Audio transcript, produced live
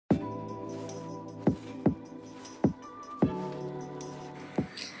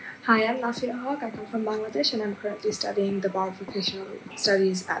Hi, I'm Nafia. I come from Bangladesh and I'm currently studying the Bar Vocational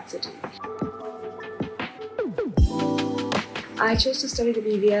Studies at City. I chose to study the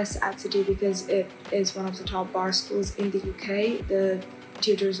BVS at City because it is one of the top bar schools in the UK. The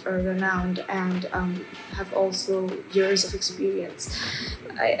tutors are renowned and have also years of experience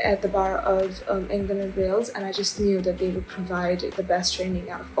at the bar of England and Wales, and I just knew that they would provide the best training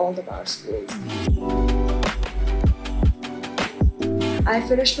out of all the bar schools. I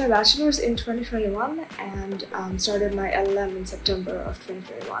finished my bachelor's in 2021 and started my LLM in September of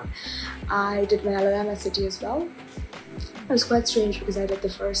 2021. I did my LLM at City as well. It was quite strange because I did the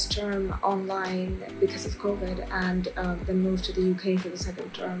first term online because of COVID and then moved to the UK for the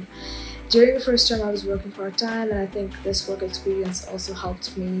second term. During the first term I was working part-time, and I think this work experience also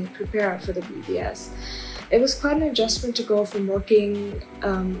helped me prepare for the BVS. It was quite an adjustment to go from working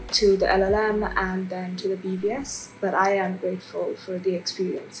to the LLM and then to the BVS, but I am grateful for the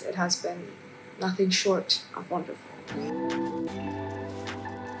experience. It has been nothing short of wonderful.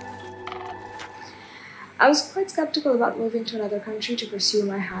 I was quite skeptical about moving to another country to pursue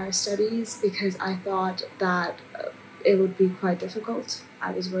my higher studies because I thought that it would be quite difficult.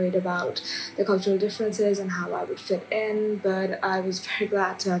 I was worried about the cultural differences and how I would fit in, but I was very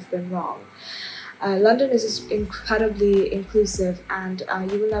glad to have been wrong. London is incredibly inclusive, and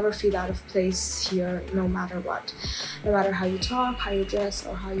you will never feel out of place here no matter what. No matter how you talk, how you dress,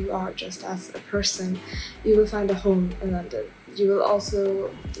 or how you are just as a person, you will find a home in London. You will also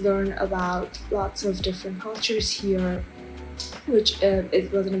learn about lots of different cultures here, which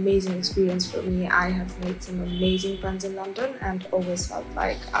it was an amazing experience for me. I have made some amazing friends in London and always felt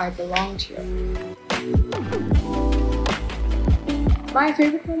like I belonged here. My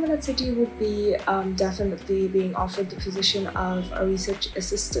favorite moment at City would be definitely being offered the position of a research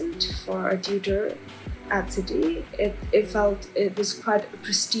assistant for a tutor at City. It was quite a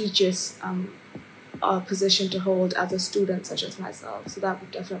prestigious position to hold as a student such as myself, so that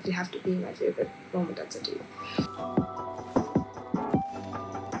would definitely have to be my favorite moment at City.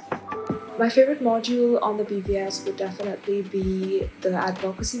 My favorite module on the BVS would definitely be the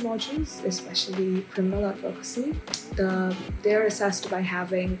advocacy modules, especially criminal advocacy. They're assessed by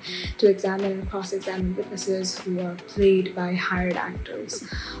having to examine and cross-examine witnesses who are played by hired actors.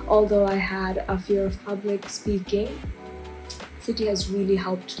 Although I had a fear of public speaking, City has really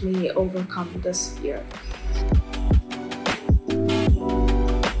helped me overcome this fear.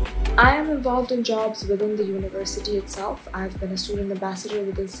 I am involved in jobs within the university itself. I've been a student ambassador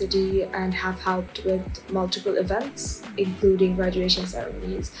within City and have helped with multiple events, including graduation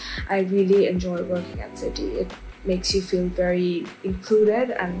ceremonies. I really enjoy working at City. It makes you feel very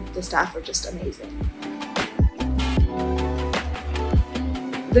included, and the staff are just amazing.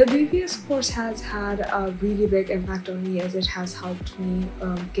 The BVS course has had a really big impact on me, as it has helped me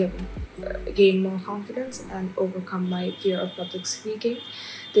gain more confidence and overcome my fear of public speaking.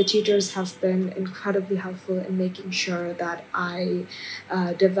 The tutors have been incredibly helpful in making sure that I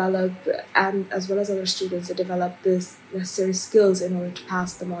develop, and as well as other students, develop these necessary skills in order to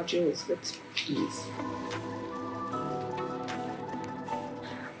pass the modules with ease.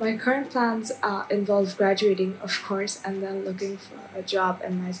 My current plans involve graduating, of course, and then looking for a job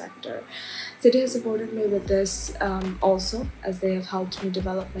in my sector. City has supported me with this also, as they have helped me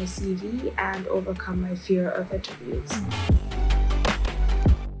develop my CV and overcome my fear of interviews.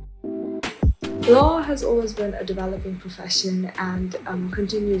 Law has always been a developing profession and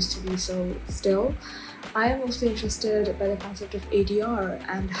continues to be so still. I am mostly interested by the concept of ADR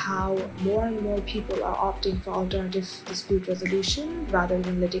and how more and more people are opting for alternative dispute resolution rather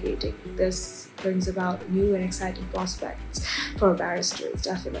than litigating. This brings about new and exciting prospects for barristers,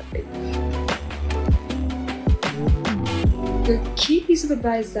 definitely. The key piece of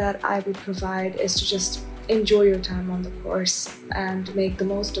advice that I would provide is to just enjoy your time on the course and make the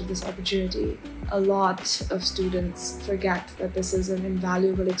most of this opportunity. A lot of students forget that this is an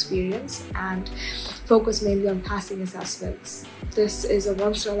invaluable experience and focus mainly on passing assessments. This is a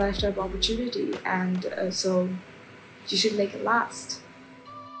once-in-a-lifetime opportunity, and so you should make it last.